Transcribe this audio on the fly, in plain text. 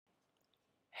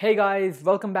Hey guys,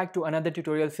 welcome back to another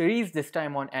tutorial series, this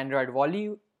time on Android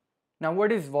Volley. Now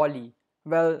what is Volley?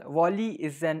 Well, Volley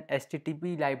is an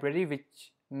HTTP library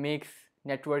which makes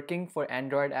networking for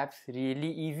Android apps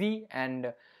really easy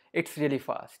and it's really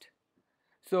fast.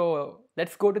 So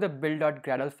let's go to the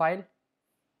build.gradle file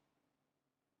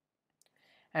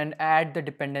and add the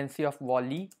dependency of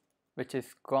Volley, which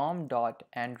is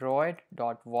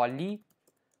com.android.volley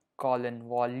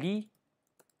Volley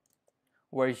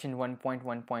version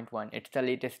 1.1.1. It's the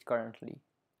latest currently.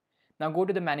 Now go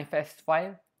to the manifest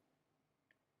file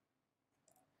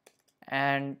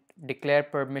and declare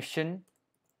permission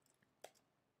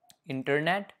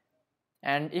internet,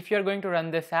 and if you're going to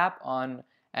run this app on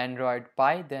Android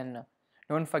Pie, then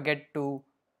don't forget to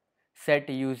set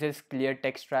uses clear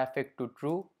text traffic to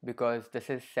true because this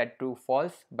is set to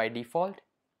false by default.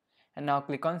 And now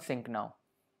click on sync now.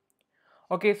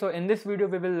 Okay, so in this video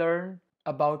we will learn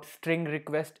about string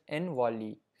request in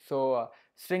Volley. So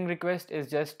string request is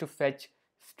just to fetch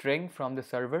string from the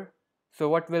server. So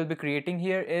what we'll be creating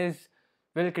here is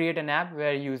we'll create an app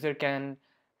where user can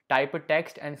type a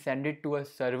text and send it to a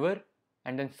server,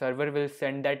 and then server will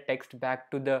send that text back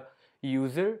to the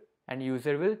user, and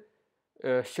user will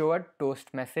show a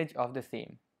toast message of the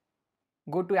same.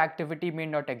 Go to activity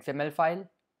main.xml file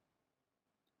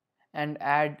and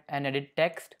add an edit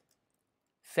text,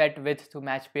 set width to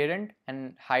match parent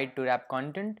and height to wrap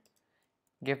content.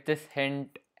 Give this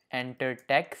hint enter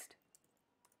text,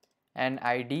 and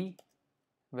ID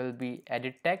will be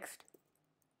edit text,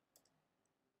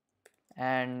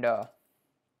 and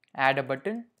add a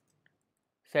button,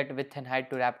 set width and height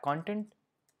to wrap content,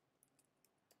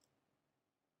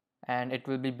 and it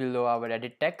will be below our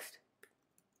edit text,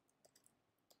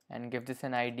 and give this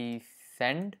an ID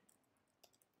send,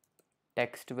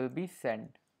 text will be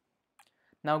send.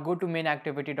 Now go to main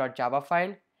activity.java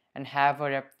file and have a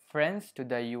reference to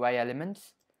the UI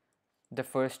elements. The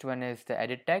first one is the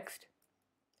edit text,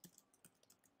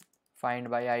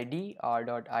 find by ID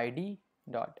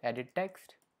r.id.edit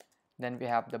text. Then we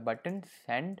have the button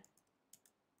send,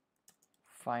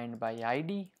 find by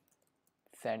ID,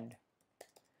 send.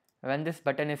 When this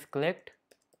button is clicked,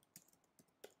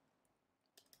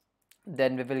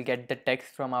 then we will get the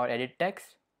text from our edit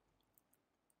text,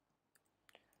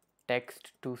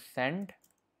 text to send,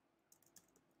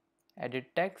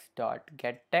 edit text dot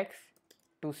get text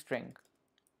to string.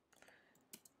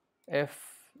 If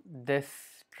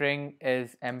this string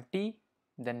is empty,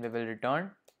 then we will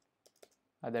return,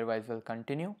 otherwise we'll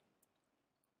continue.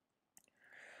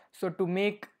 So to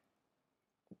make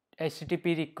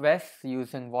HTTP requests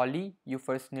using Volley, you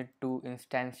first need to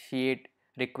instantiate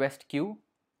request queue.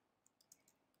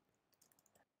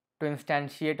 To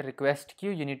instantiate request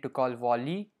queue, you need to call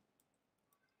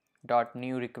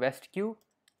volley.new request queue,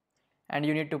 and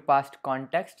you need to pass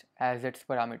context as its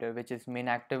parameter, which is main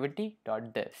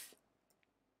activity.this.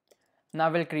 Now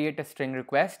we'll create a string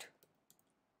request,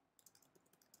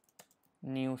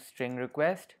 new string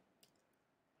request,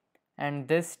 and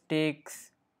this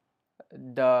takes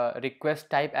the request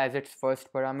type as its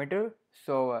first parameter.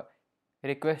 So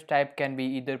request type can be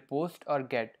either post or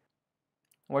get.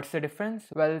 What's the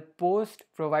difference? Well, post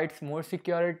provides more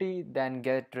security than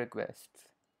get requests.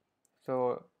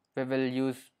 So we will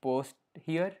use post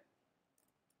here.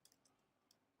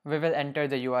 We will enter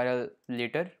the URL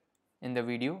later in the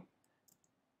video.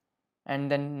 And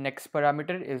then next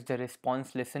parameter is the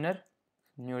response listener,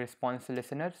 new response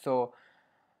listener. So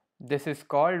this is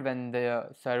called when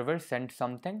the server sends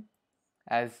something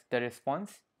as the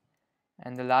response.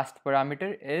 And the last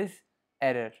parameter is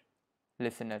error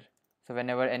listener. So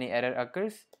whenever any error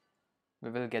occurs,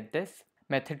 we will get this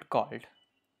method called.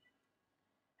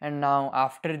 And now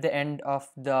after the end of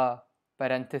the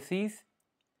parentheses,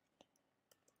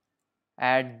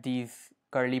 add these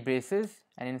curly braces,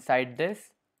 and inside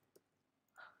this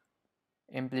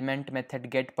implement method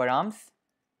get params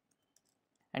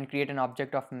and create an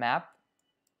object of map,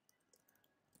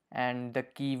 and the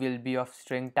key will be of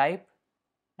string type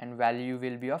and value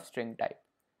will be of string type.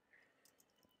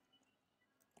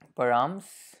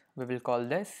 Params we will call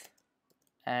this,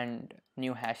 and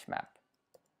new hash map.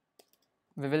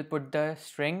 We will put the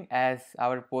string as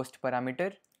our post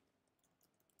parameter,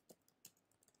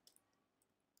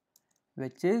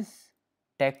 which is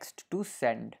text to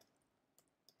send,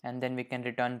 and then we can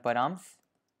return params.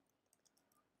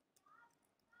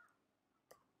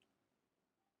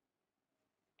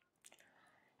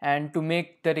 And to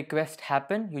make the request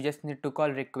happen, you just need to call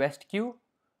request queue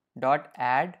dot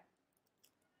add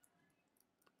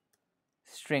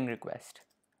string request.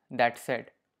 That's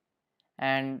it.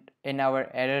 And in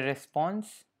our error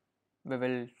response, we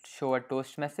will show a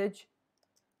toast message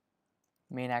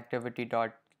main activity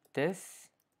dot this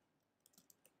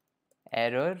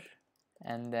error,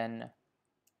 and then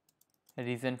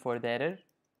reason for the error,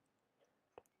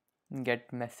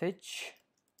 get message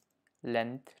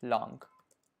length long.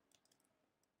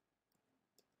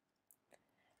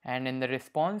 And in the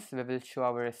response, we will show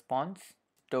our response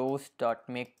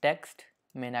toast.makeText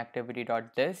main activity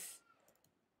dot this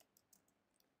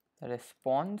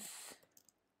response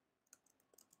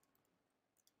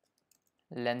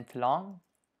length long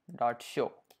dot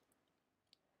show.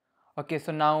 Okay,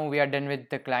 so now we are done with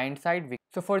the client side.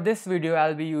 So for this video,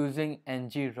 I'll be using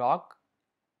Ngrok.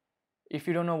 If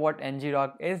you don't know what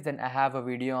Ngrok is, then I have a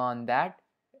video on that.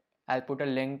 I'll put a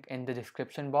link in the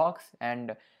description box,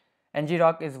 and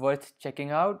Ngrok is worth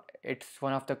checking out. It's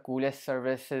one of the coolest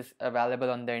services available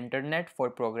on the internet for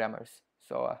programmers.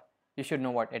 So you should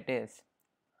know what it is.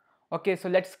 Okay, so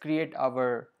let's create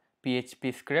our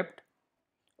PHP script.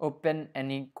 Open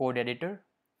any code editor.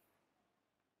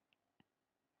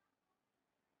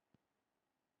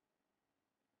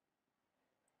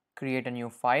 Create a new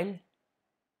file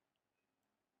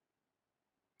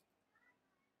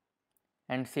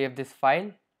and save this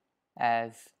file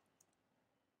as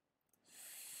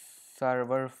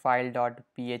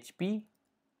serverfile.php.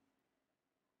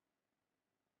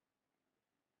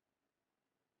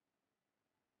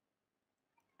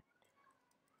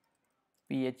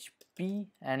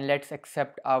 And let's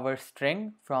accept our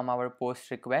string from our post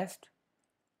request.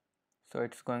 So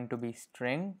it's going to be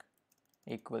string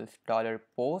equals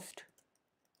 $post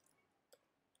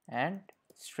and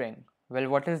string. Well,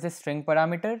 what is the string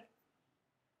parameter?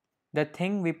 The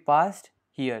thing we passed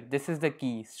here. This is the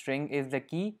key. String is the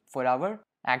key for our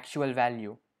actual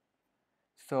value.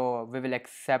 So we will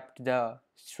accept the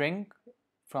string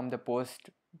from the post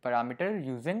parameter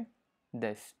using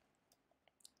this.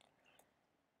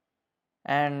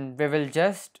 And we will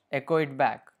just echo it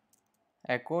back.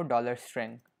 Echo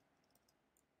 $string.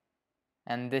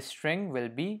 And this string will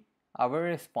be our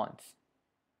response.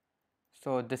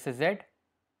 So this is it.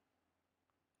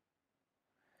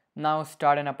 Now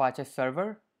start an Apache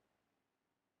server.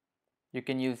 You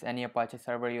can use any Apache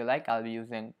server you like. I'll be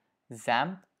using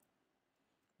XAMPP.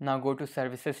 Now go to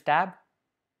Services tab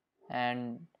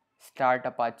and start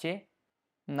Apache.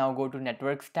 Now go to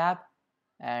Networks tab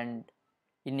and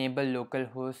enable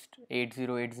localhost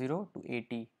 8080 to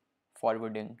 80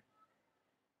 forwarding.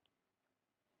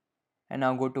 And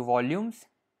now go to volumes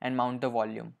and mount the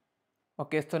volume.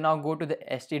 Okay, so now go to the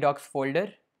htdocs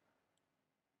folder.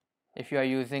 If you are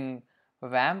using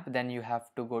WAMP, then you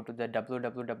have to go to the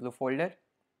www folder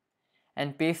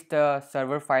and paste the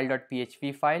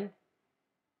serverfile.php file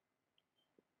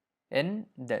in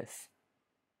this.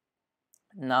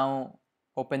 Now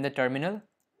open the terminal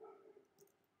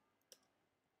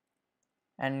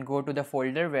and go to the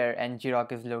folder where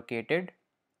Ngrok is located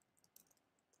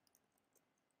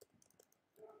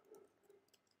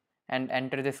and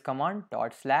enter this command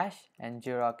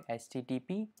 /ngrok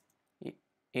http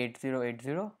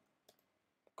 8080.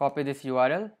 Copy this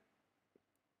URL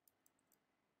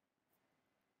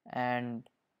and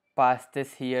pass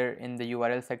this here in the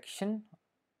URL section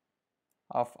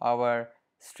of our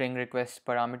string request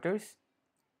parameters,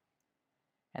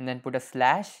 and then put a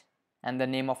slash and the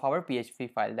name of our PHP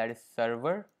file, that is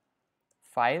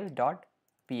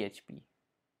serverfile.php.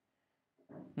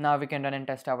 Now we can run and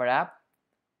test our app.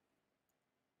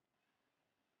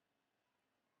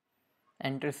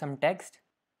 Enter some text.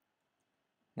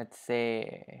 Let's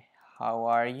say, how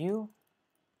are you?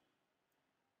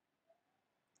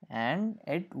 And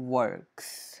it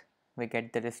works. We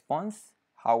get the response,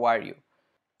 how are you?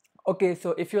 Okay,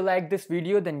 so if you like this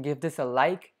video, then give this a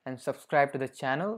like and subscribe to the channel.